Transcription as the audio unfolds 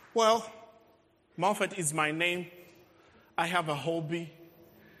Well, Moffat is my name. I have a hobby.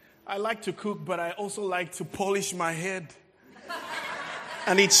 I like to cook, but I also like to polish my head.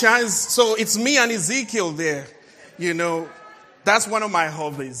 And it shines, so it's me and Ezekiel there. That's one of my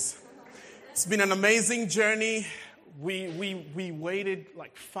hobbies. It's been an amazing journey. We waited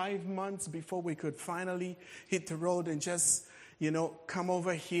like 5 months before we could finally hit the road and just, come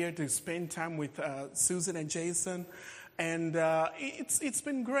over here to spend time with Susan and Jason. And it's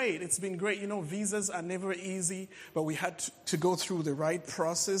been great. It's been great. Visas are never easy, but we had to go through the right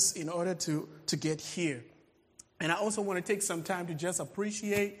process in order to get here. And I also want to take some time to just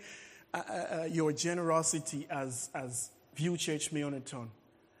appreciate your generosity as View Church Meonaton.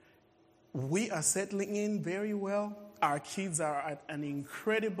 We are settling in very well. Our kids are at an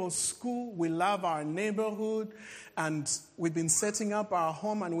incredible school. We love our neighborhood. And we've been setting up our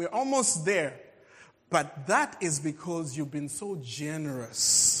home, and we're almost there. But that is because you've been so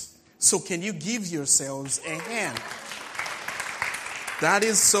generous. So can you give yourselves a hand? That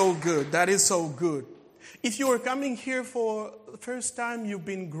is so good. That is so good. If you are coming here for the first time, you've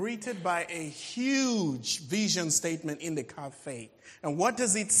been greeted by a huge vision statement in the cafe. And what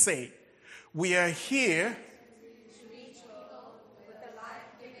does it say? We are here to reach people with the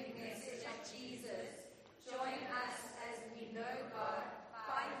life-giving message of Jesus. Join us as we know God,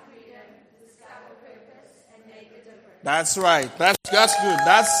 find freedom, discover purpose, and make a difference. That's right. That's good.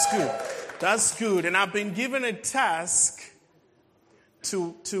 That's good. That's good. And I've been given a task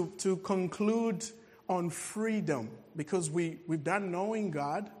to conclude on freedom, because we've done knowing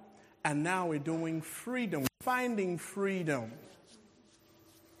God, and now we're doing freedom, finding freedom,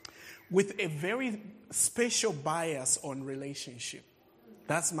 with a very special bias on relationship.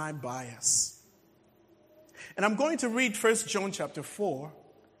 That's my bias. And I'm going to read 1 John chapter 4.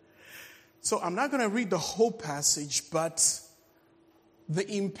 So I'm not going to read the whole passage, but the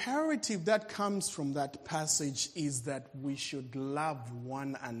imperative that comes from that passage is that we should love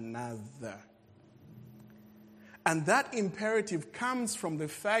one another. And that imperative comes from the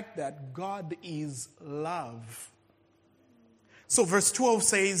fact that God is love. So verse 12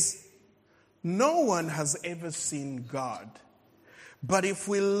 says, no one has ever seen God. But if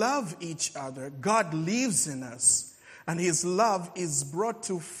we love each other, God lives in us, and his love is brought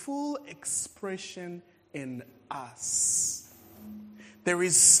to full expression in us. There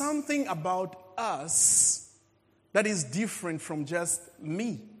is something about us that is different from just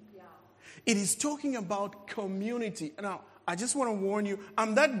me. It is talking about community. Now, I just want to warn you,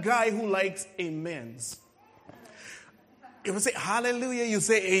 I'm that guy who likes amens. If I say hallelujah, you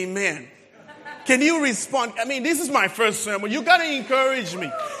say amen. Can you respond? I mean, this is my first sermon. You got to encourage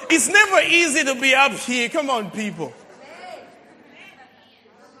me. It's never easy to be up here. Come on, people.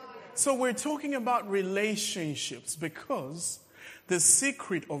 So we're talking about relationships, because the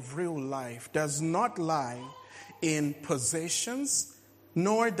secret of real life does not lie in possessions,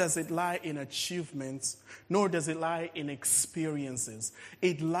 nor does it lie in achievements, nor does it lie in experiences.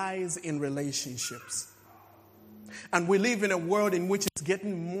 It lies in relationships. And we live in a world in which it's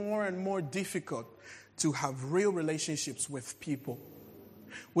getting more and more difficult to have real relationships with people.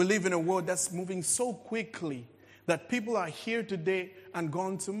 We live in a world that's moving so quickly that people are here today and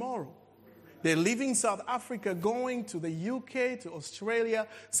gone tomorrow. They're leaving South Africa, going to the UK, to Australia,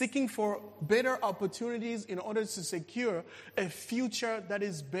 seeking for better opportunities in order to secure a future that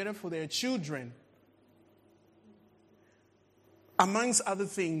is better for their children. Amongst other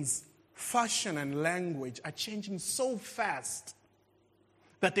things, fashion and language are changing so fast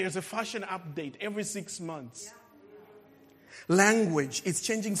that there's a fashion update every 6 months. Language is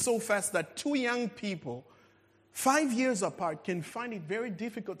changing so fast that two young people, 5 years apart, can find it very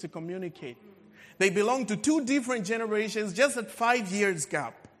difficult to communicate. They belong to two different generations, just at 5 years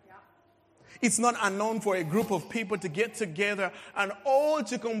gap. It's not unknown for a group of people to get together and all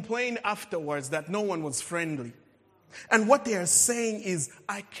to complain afterwards that no one was friendly. And what they are saying is,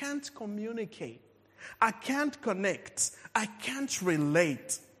 I can't communicate. I can't connect. I can't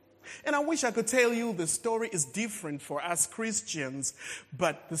relate. And I wish I could tell you the story is different for us Christians,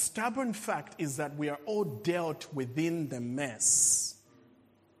 but the stubborn fact is that we are all dealt within the mess.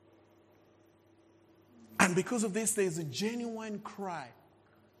 And because of this, there's a genuine cry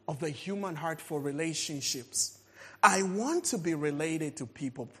of the human heart for relationships. I want to be related to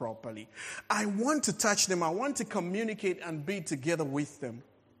people properly. I want to touch them. I want to communicate and be together with them.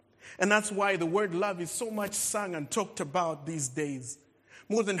 And that's why the word love is so much sung and talked about these days.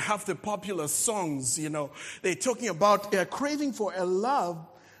 More than half the popular songs, they're talking about a craving for a love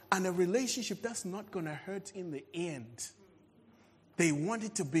and a relationship that's not going to hurt in the end. They want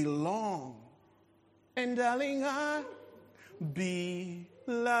it to belong. And darling, I belong.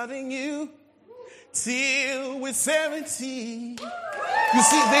 loving you till we're 70. You see,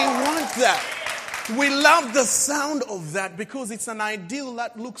 they want that. We love the sound of that because it's an ideal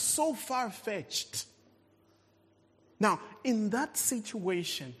that looks so far-fetched. Now, in that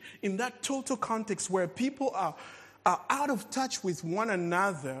situation, in that total context where people are out of touch with one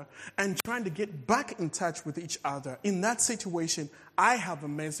another and trying to get back in touch with each other, in that situation, I have a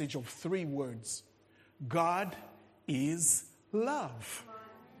message of 3 words. God is love.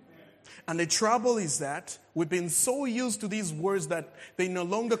 And the trouble is that we've been so used to these words that they no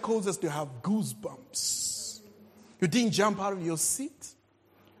longer cause us to have goosebumps. You didn't jump out of your seat.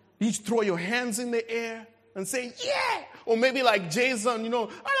 You throw your hands in the air and say, yeah! Or maybe like Jason,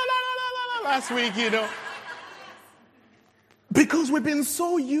 last week, Because we've been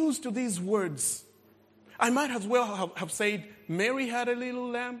so used to these words. I might as well have said, Mary had a little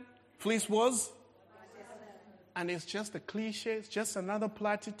lamb, fleece was. And it's just a cliche, it's just another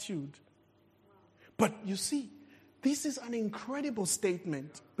platitude. But you see, this is an incredible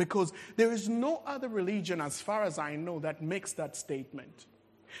statement because there is no other religion, as far as I know, that makes that statement.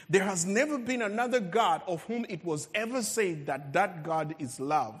 There has never been another God of whom it was ever said that that God is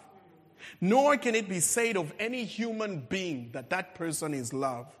love. Nor can it be said of any human being that that person is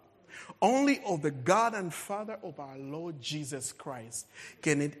love. Only of the God and Father of our Lord Jesus Christ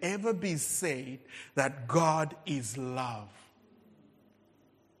can it ever be said that God is love.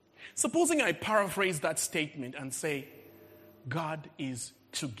 Supposing I paraphrase that statement and say, God is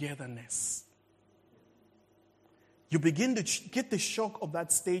togetherness. You begin to get the shock of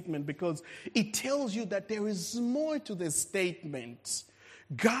that statement because it tells you that there is more to this statement.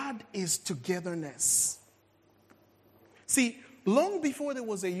 God is togetherness. See, long before there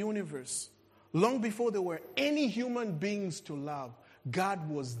was a universe, long before there were any human beings to love, God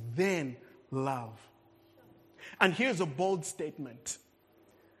was then love. And here's a bold statement.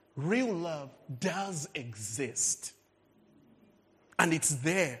 Real love does exist. And it's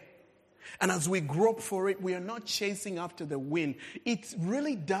there. And as we grope for it, we are not chasing after the wind. It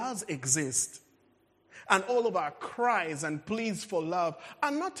really does exist. And all of our cries and pleas for love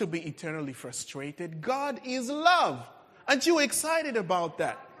are not to be eternally frustrated. God is love. Aren't you excited about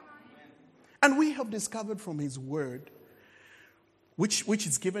that? And we have discovered from His Word, which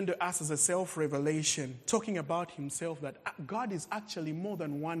is given to us as a self-revelation, talking about Himself, that God is actually more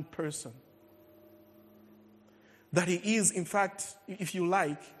than one person. That He is, in fact, if you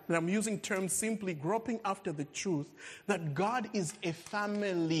like, and I'm using terms simply, groping after the truth, that God is a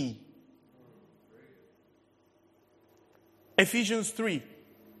family. Ephesians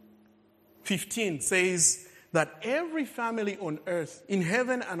 3:15 says that every family on earth, in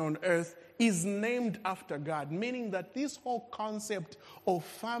heaven and on earth, is named after God, meaning that this whole concept of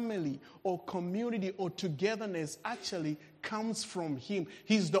family or community or togetherness actually comes from Him.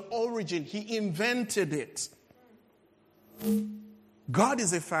 He's the origin. He invented it. God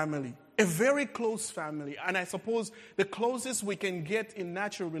is a family, a very close family. And I suppose the closest we can get in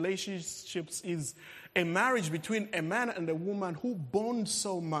natural relationships is a marriage between a man and a woman who bond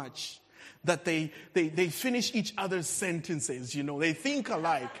so much that they finish each other's sentences, they think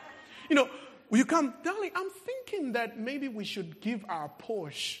alike. You come, darling, I'm thinking that maybe we should give our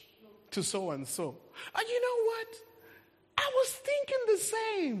Porsche to so-and-so. And you know what? I was thinking the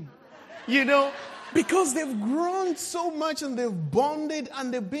same, because they've grown so much and they've bonded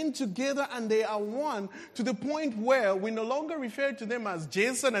and they've been together and they are one to the point where we no longer refer to them as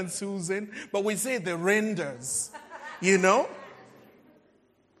Jason and Susan, but we say the renders,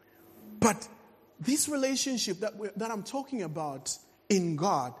 But this relationship that I'm talking about in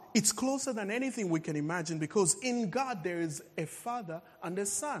God, it's closer than anything we can imagine because in God there is a Father and a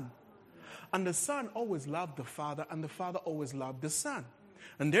Son. And the Son always loved the Father and the Father always loved the Son.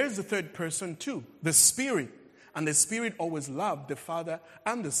 And there's the third person too, the Spirit. And the Spirit always loved the Father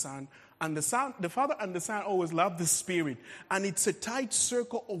and the Son. And the Father and the Son always loved the Spirit. And it's a tight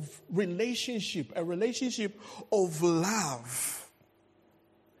circle of relationship, a relationship of love.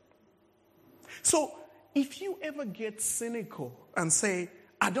 So, if you ever get cynical and say,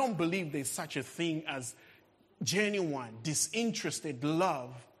 I don't believe there's such a thing as genuine, disinterested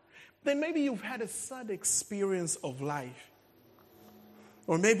love, then maybe you've had a sad experience of life.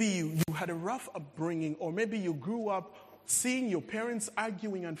 Or maybe you had a rough upbringing, or maybe you grew up seeing your parents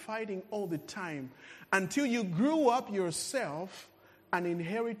arguing and fighting all the time until you grew up yourself and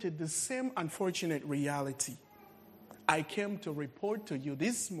inherited the same unfortunate reality. I came to report to you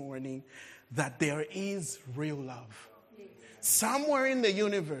this morning that there is real love. Somewhere in the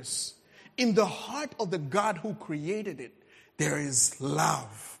universe, in the heart of the God who created it, there is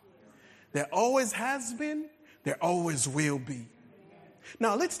love. There always has been, there always will be.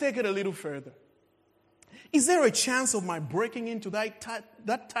 Now, let's take it a little further. Is there a chance of my breaking into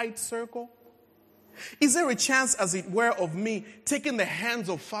that tight circle? Is there a chance, as it were, of me taking the hands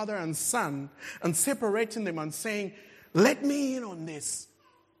of father and son and separating them and saying, let me in on this?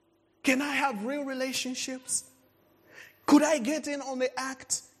 Can I have real relationships? Could I get in on the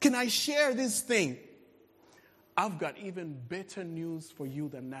act? Can I share this thing? I've got even better news for you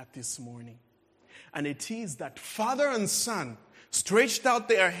than that this morning. And it is that father and son stretched out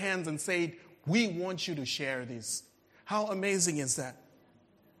their hands and said, we want you to share this. How amazing is that?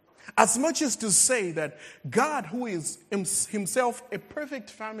 As much as to say that God, who is himself a perfect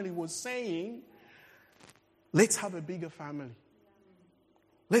family, was saying, let's have a bigger family.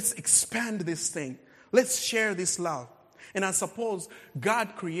 Let's expand this thing. Let's share this love. And I suppose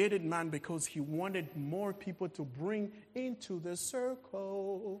God created man because he wanted more people to bring into the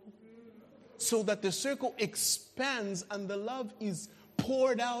circle, so that the circle expands and the love is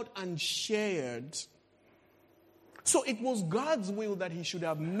poured out and shared. So it was God's will that he should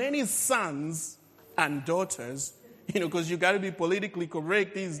have many sons and daughters, because you got to be politically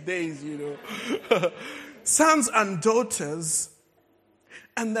correct these days, sons and daughters,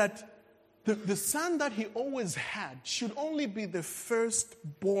 and that the son that he always had should only be the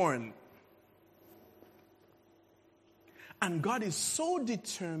firstborn. And God is so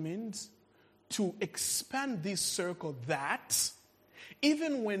determined to expand this circle that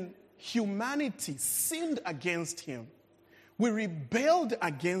even when humanity sinned against him, we rebelled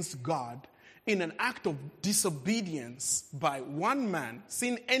against God in an act of disobedience by one man.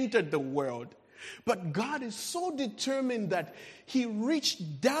 Sin entered the world. But God is so determined that he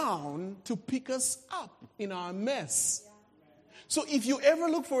reached down to pick us up in our mess. So if you ever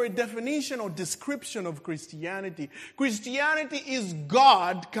look for a definition or description of Christianity, Christianity is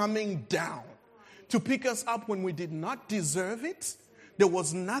God coming down to pick us up when we did not deserve it. There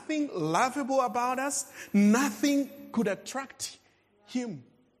was nothing lovable about us. Nothing could attract him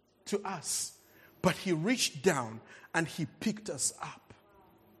to us. But he reached down and he picked us up.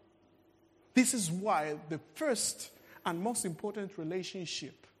 This is why the first and most important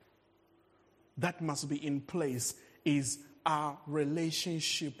relationship that must be in place is our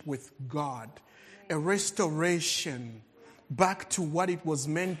relationship with God. A restoration back to what it was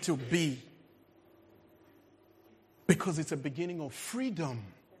meant to be. Because it's a beginning of freedom.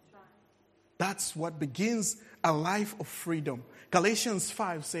 That's what begins a life of freedom. Galatians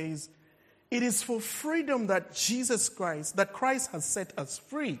 5 says, it is for freedom that Christ has set us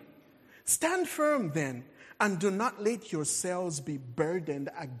free. Stand firm then, and do not let yourselves be burdened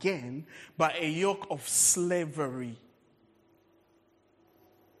again by a yoke of slavery.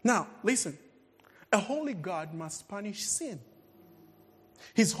 Now, listen. A holy God must punish sin.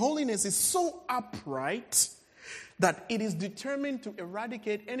 His holiness is so upright that it is determined to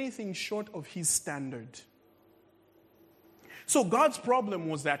eradicate anything short of his standard. So God's problem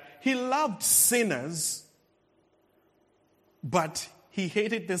was that he loved sinners, but he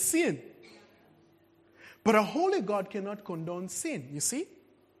hated the sin. But a holy God cannot condone sin, you see?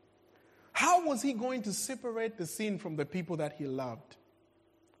 How was he going to separate the sin from the people that he loved?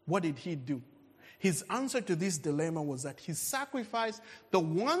 What did he do? His answer to this dilemma was that he sacrificed the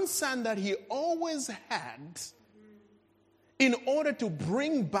one son that he always had in order to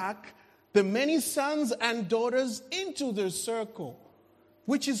bring back the many sons and daughters into the circle,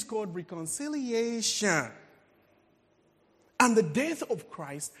 which is called reconciliation. And the death of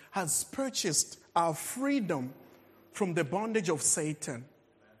Christ has purchased our freedom from the bondage of Satan.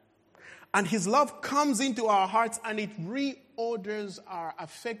 And his love comes into our hearts and it reorders our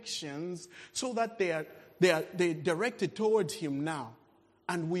affections so that they're directed towards him now.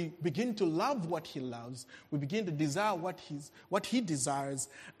 And we begin to love what he loves. We begin to desire what he desires.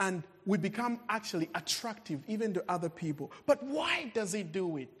 And we become actually attractive even to other people. But why does he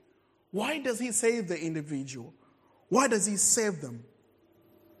do it? Why does he save the individual? Why does he save them?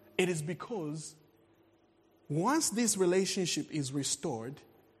 It is because once this relationship is restored,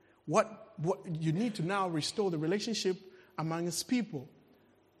 what you need to now restore the relationship among his people.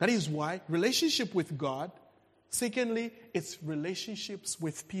 That is why relationship with God. Secondly, it's relationships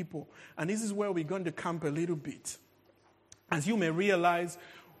with people. And this is where we're going to camp a little bit. As you may realize,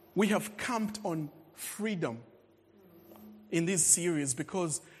 we have camped on freedom in this series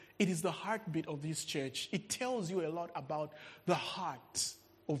because it is the heartbeat of this church. It tells you a lot about the heart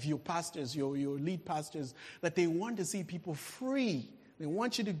of your pastors, your lead pastors, that they want to see people free. They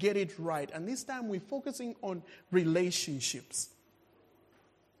want you to get it right. And this time we're focusing on relationships.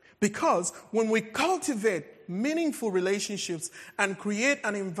 Because when we cultivate meaningful relationships and create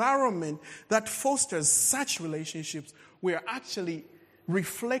an environment that fosters such relationships, we are actually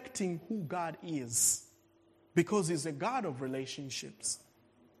reflecting who God is, because He's a God of relationships.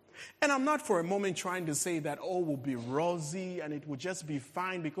 And I'm not for a moment trying to say that all will be rosy and it will just be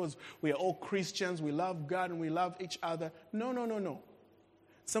fine because we are all Christians, we love God and we love each other. No.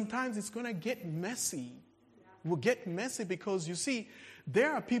 Sometimes it's going to get messy. We'll get messy because, you see,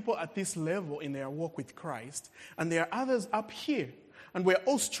 there are people at this level in their walk with Christ, and there are others up here. And we're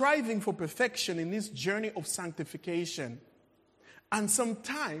all striving for perfection in this journey of sanctification. And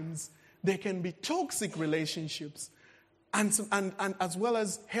sometimes there can be toxic relationships and as well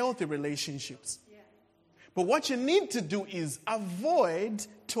as healthy relationships. Yeah. But what you need to do is avoid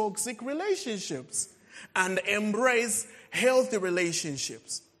toxic relationships and embrace healthy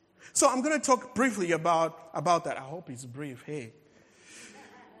relationships. So I'm going to talk briefly about that. I hope it's brief. Hey.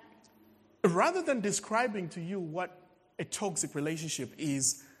 Rather than describing to you what a toxic relationship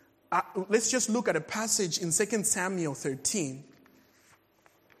is, let's just look at a passage in 2 Samuel 13.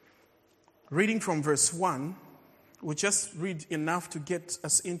 Reading from verse 1. We'll just read enough to get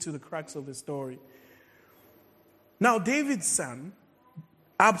us into the crux of the story. Now David's son,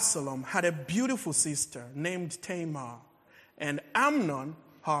 Absalom, had a beautiful sister named Tamar, and Amnon,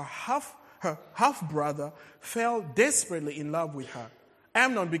 her half-brother, fell desperately in love with her.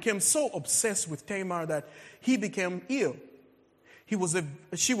 Amnon became so obsessed with Tamar that he became ill. She was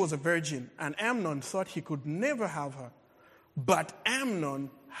a virgin, and Amnon thought he could never have her. But Amnon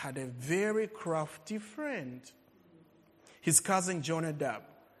had a very crafty friend, his cousin Jonadab.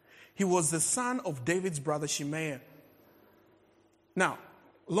 He was the son of David's brother Shimei. Now,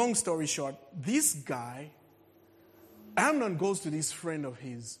 long story short, this guy, Amnon, goes to this friend of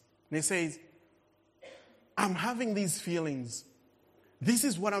his, and he says, I'm having these feelings. This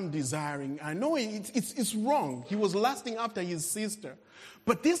is what I'm desiring. I know it's wrong. He was lusting after his sister.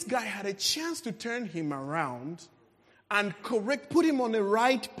 But this guy had a chance to turn him around and put him on the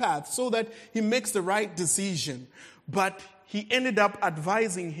right path so that he makes the right decision. But he ended up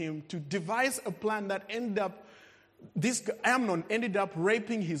advising him to devise a plan that Amnon ended up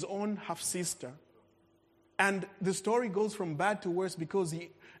raping his own half-sister. And the story goes from bad to worse because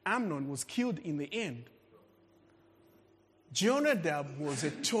Amnon was killed in the end. Jonadab was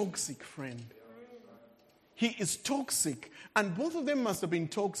a toxic friend. He is toxic. And both of them must have been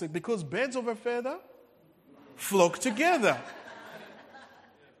toxic because birds of a feather flock together.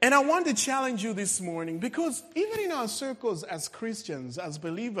 And I want to challenge you this morning because even in our circles as Christians, as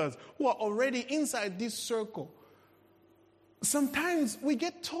believers who are already inside this circle, sometimes we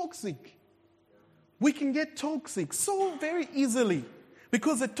get toxic. We can get toxic so very easily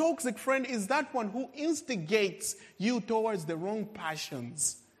because a toxic friend is that one who instigates you towards the wrong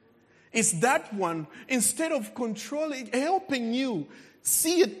passions. It's that one, instead of helping you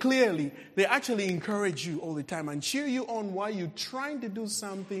see it clearly, they actually encourage you all the time and cheer you on while you're trying to do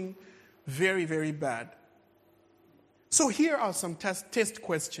something very, very bad. So here are some test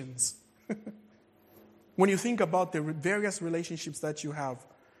questions. When you think about the various relationships that you have,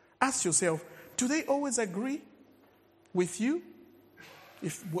 ask yourself, do they always agree with you?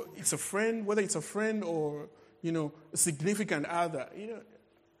 If it's a friend, whether it's a friend or, a significant other,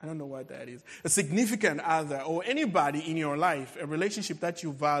 I don't know what that is. A significant other or anybody in your life, a relationship that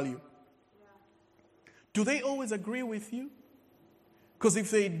you value. Do they always agree with you? Because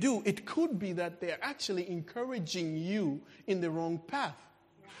if they do, it could be that they're actually encouraging you in the wrong path.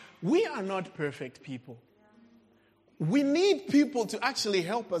 We are not perfect people. We need people to actually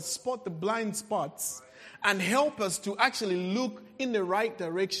help us spot the blind spots and help us to actually look in the right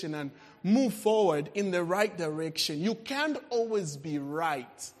direction and move forward in the right direction. You can't always be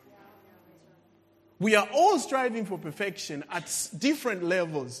right. We are all striving for perfection at different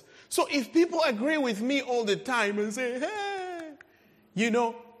levels. So if people agree with me all the time and say, hey,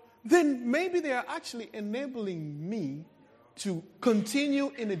 then maybe they are actually enabling me to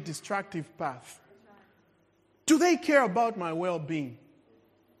continue in a destructive path. Do they care about my well-being?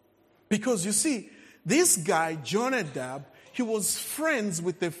 Because you see, this guy, Jonadab, he was friends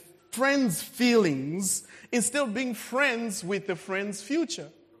with the friend's feelings instead of being friends with the friend's future.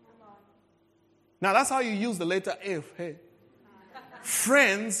 Now, that's how you use the letter F. Hey,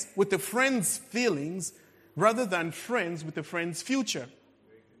 friends with the friend's feelings rather than friends with the friend's future.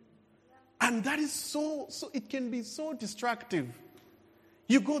 And that is so it can be so destructive.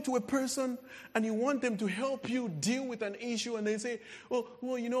 You go to a person and you want them to help you deal with an issue and they say,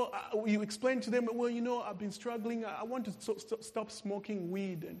 you explain to them, I've been struggling. I want to stop smoking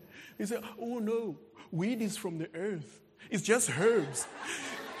weed. And they say, oh no, weed is from the earth. It's just herbs.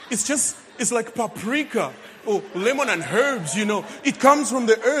 It's like paprika or lemon and herbs, It comes from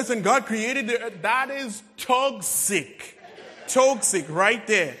the earth and God created the earth. That is toxic. Toxic right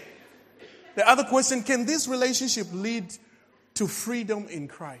there. The other question, can this relationship lead to freedom in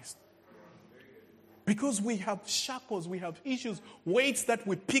Christ? Because we have shackles, we have issues, weights that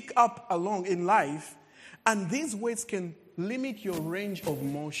we pick up along in life, and these weights can limit your range of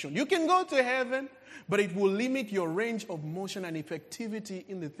motion. You can go to heaven, but it will limit your range of motion and effectivity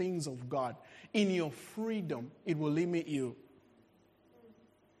in the things of God. In your freedom, it will limit you.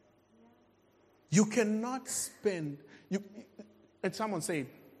 You cannot spend... and someone said,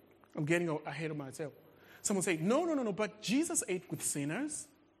 I'm getting ahead of myself. Someone said, no, but Jesus ate with sinners.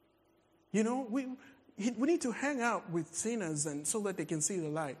 You know, we need to hang out with sinners and so that they can see the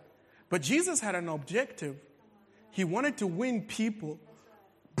light. But Jesus had an objective. He wanted to win people,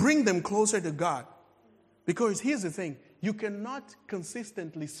 bring them closer to God. Because here's the thing, you cannot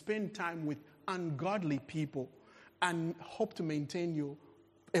consistently spend time with ungodly people and hope to maintain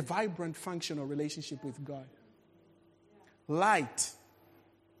a vibrant, functional relationship with God. Light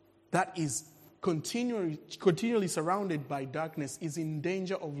that is continually surrounded by darkness is in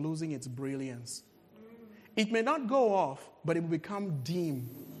danger of losing its brilliance. It may not go off, but it will become dim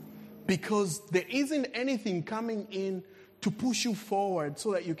because there isn't anything coming in to push you forward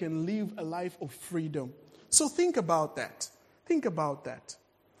so that you can live a life of freedom. So think about that. Think about that.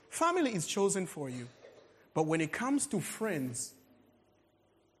 Family is chosen for you, but when it comes to friends,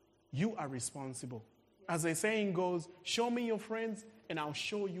 you are responsible. As the saying goes, show me your friends and I'll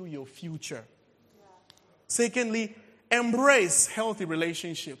show you your future. Secondly, embrace healthy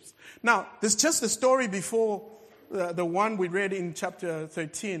relationships. Now, there's just a story before the one we read in chapter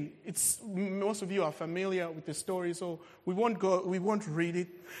 13. Most of you are familiar with the story, so we won't read it.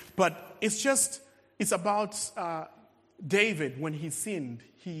 But it's about David when he sinned.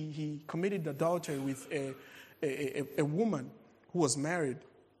 He committed adultery with a woman who was married.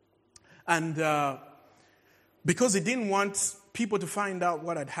 And because he didn't want people to find out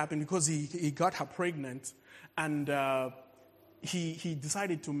what had happened, because he got her pregnant, and he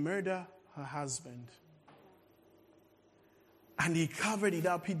decided to murder her husband. And he covered it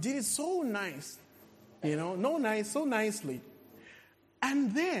up. He did it so nice, so nicely.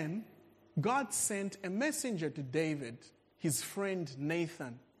 And then God sent a messenger to David, his friend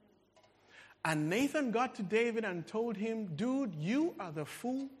Nathan. And Nathan got to David and told him, dude, you are the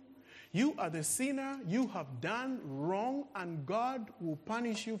fool. You are the sinner. You have done wrong, and God will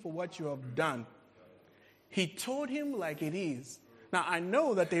punish you for what you have done. He told him like it is. Now, I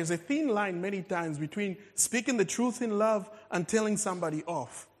know that there's a thin line many times between speaking the truth in love and telling somebody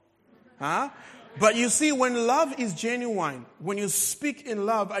off. But you see, when love is genuine, when you speak in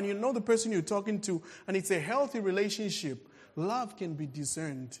love and you know the person you're talking to and it's a healthy relationship, love can be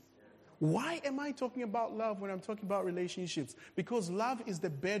discerned. Why am I talking about love when I'm talking about relationships? Because love is the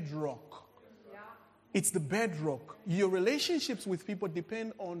bedrock. It's the bedrock. Your relationships with people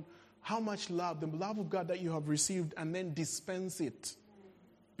depend on how much love, the love of God that you have received, and then dispense it.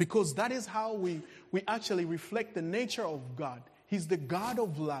 Because that is how we actually reflect the nature of God. He's the God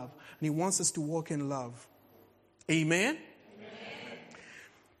of love, and He wants us to walk in love. Amen? Amen.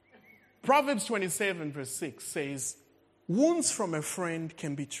 Proverbs 27 verse 6 says, wounds from a friend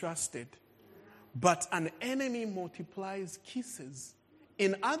can be trusted, but an enemy multiplies kisses.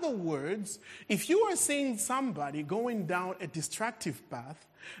 In other words, if you are seeing somebody going down a destructive path,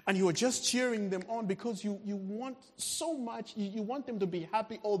 and you are just cheering them on because you want so much, you want them to be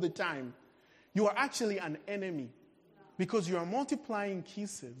happy all the time, you are actually an enemy because you are multiplying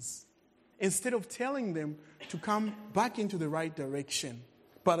kisses instead of telling them to come back into the right direction.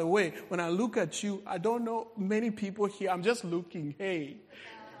 By the way, when I look at you, I don't know many people here. I'm just looking, hey.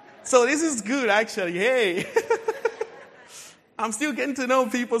 So this is good, actually, hey. I'm still getting to know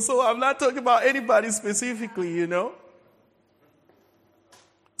people, so I'm not talking about anybody specifically,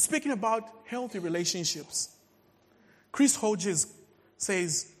 Speaking about healthy relationships, Chris Hodges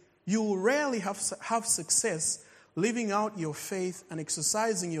says, you will rarely have success living out your faith and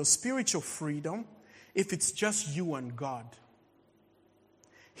exercising your spiritual freedom if it's just you and God.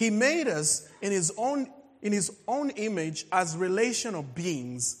 He made us in his own image as relational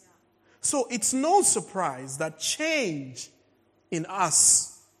beings. So it's no surprise that change in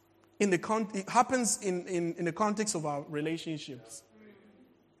us it happens in the context of our relationships.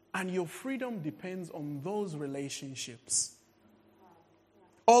 And your freedom depends on those relationships.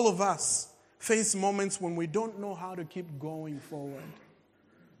 All of us face moments when we don't know how to keep going forward.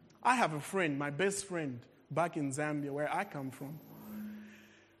 I have a friend, my best friend, back in Zambia, where I come from.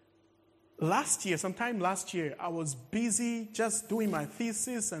 Sometime last year, I was busy just doing my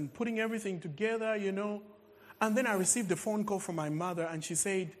thesis and putting everything together, And then I received a phone call from my mother, and she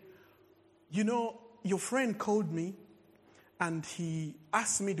said, your friend called me, And he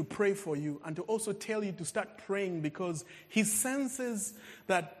asked me to pray for you and to also tell you to start praying because he senses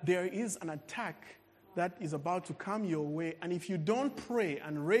that there is an attack that is about to come your way. And if you don't pray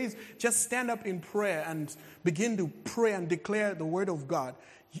and just stand up in prayer and begin to pray and declare the word of God,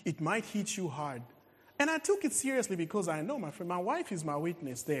 it might hit you hard. And I took it seriously because I know my friend, my wife is my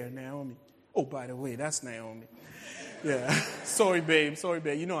witness there, Naomi. Oh, by the way, that's Naomi. Yeah. Sorry, babe.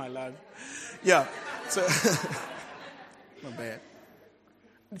 You know I love you. Yeah. So, not bad.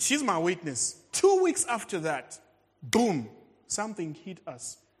 She's my witness. 2 weeks after that, boom, something hit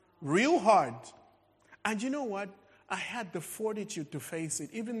us real hard. And you know what? I had the fortitude to face it,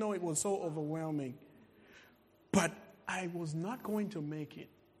 even though it was so overwhelming. But I was not going to make it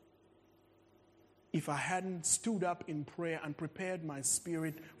if I hadn't stood up in prayer and prepared my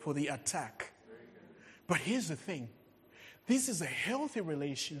spirit for the attack. But here's the thing. This is a healthy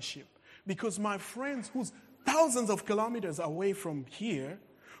relationship because my friends who's thousands of kilometers away from here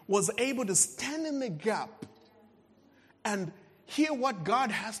was able to stand in the gap and hear what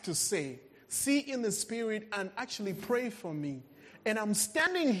God has to say, see in the spirit and actually pray for me. And I'm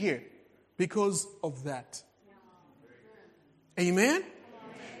standing here because of that. Amen?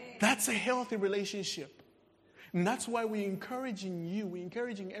 That's a healthy relationship. And that's why we're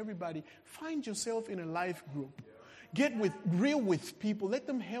encouraging everybody, find yourself in a life group. Get real with people. Let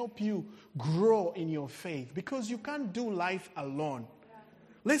them help you grow in your faith because you can't do life alone.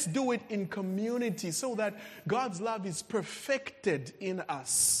 Let's do it in community so that God's love is perfected in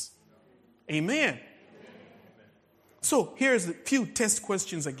us. Amen. So here's a few test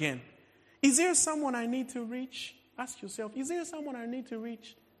questions again. Is there someone I need to reach? Ask yourself, is there someone I need to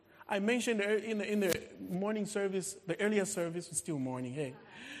reach? I mentioned in the morning service, the earlier service, it's still morning, hey.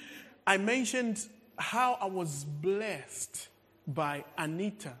 I mentioned how I was blessed by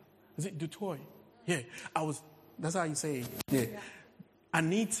Anita. Is it Dutoy? Yeah, that's how you say it. Yeah.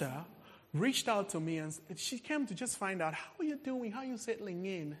 Anita reached out to me and she came to just find out, how are you doing? How are you settling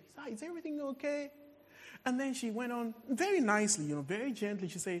in? Is everything okay? And then she went on very nicely, very gently.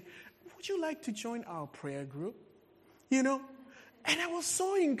 She said, would you like to join our prayer group? And I was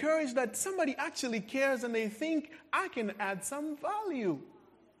so encouraged that somebody actually cares and they think I can add some value.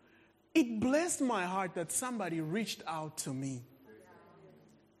 It blessed my heart that somebody reached out to me.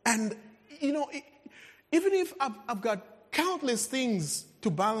 And, even if I've got countless things to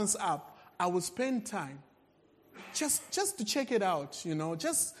balance up, I will spend time just to check it out,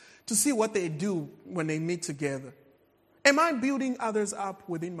 just to see what they do when they meet together. Am I building others up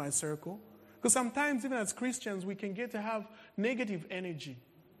within my circle? Because sometimes, even as Christians, we can get to have negative energy.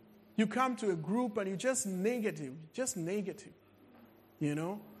 You come to a group and you're just negative.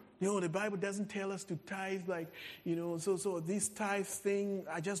 The Bible doesn't tell us to tithe so this tithe thing,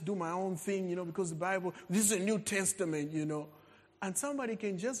 I just do my own thing, because the Bible, this is a New Testament, And somebody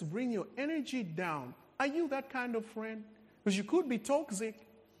can just bring your energy down. Are you that kind of friend? Because you could be toxic,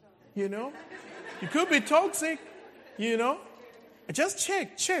 You could be toxic, Just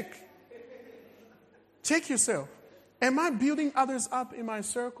check. Check yourself. Am I building others up in my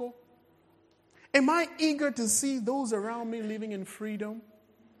circle? Am I eager to see those around me living in freedom?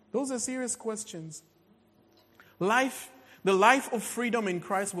 Those are serious questions. The life of freedom in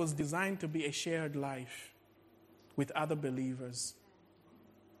Christ was designed to be a shared life with other believers.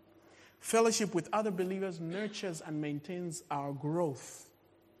 Fellowship with other believers nurtures and maintains our growth.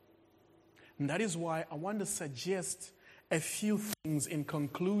 And that is why I want to suggest a few things in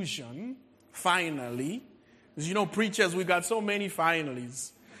conclusion. Finally, because preachers, we got so many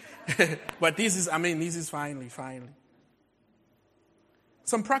finallys. But this is finally.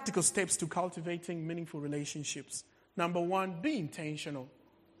 Some practical steps to cultivating meaningful relationships. Number 1, be intentional.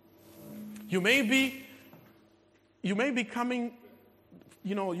 You may be coming,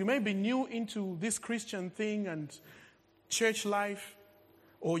 you may be new into this Christian thing and church life,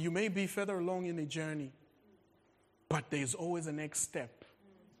 or you may be further along in the journey. But there's always a next step.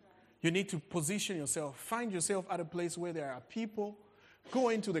 You need to position yourself. Find yourself at a place where there are people. Go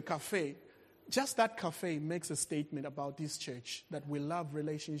into the cafe. Just that cafe makes a statement about this church, that we love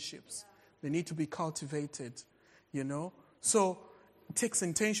relationships. They need to be cultivated, So it takes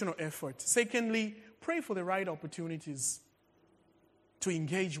intentional effort. Secondly, pray for the right opportunities to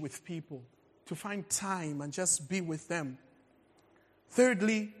engage with people, to find time and just be with them.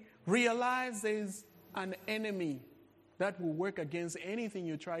 Thirdly, realize there's an enemy that will work against anything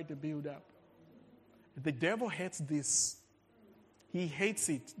you try to build up. The devil hates this. He hates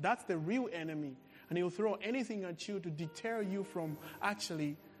it. That's the real enemy. And he'll throw anything at you to deter you from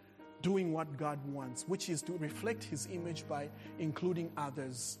actually doing what God wants, which is to reflect his image by including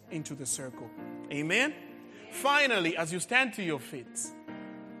others into the circle. Amen? Finally, as you stand to your feet,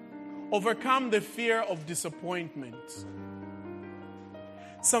 overcome the fear of disappointment.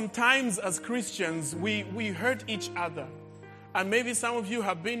 Sometimes as Christians, we hurt each other. And maybe some of you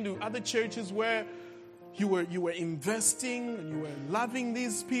have been to other churches where you were investing and you were loving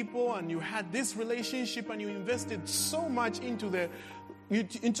these people and you had this relationship and you invested so much into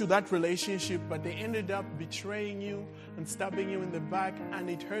that relationship, but they ended up betraying you and stabbing you in the back, and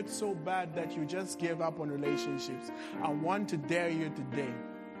it hurt so bad that you just gave up on relationships. I want to dare you today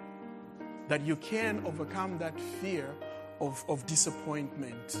that you can overcome that fear of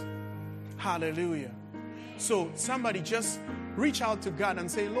disappointment. Hallelujah. So somebody just reach out to God and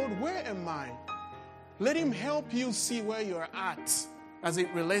say, Lord, where am I? Let him help you see where you're at as it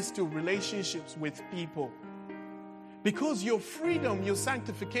relates to relationships with people. Because your freedom, your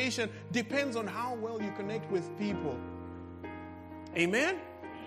sanctification depends on how well you connect with people. Amen?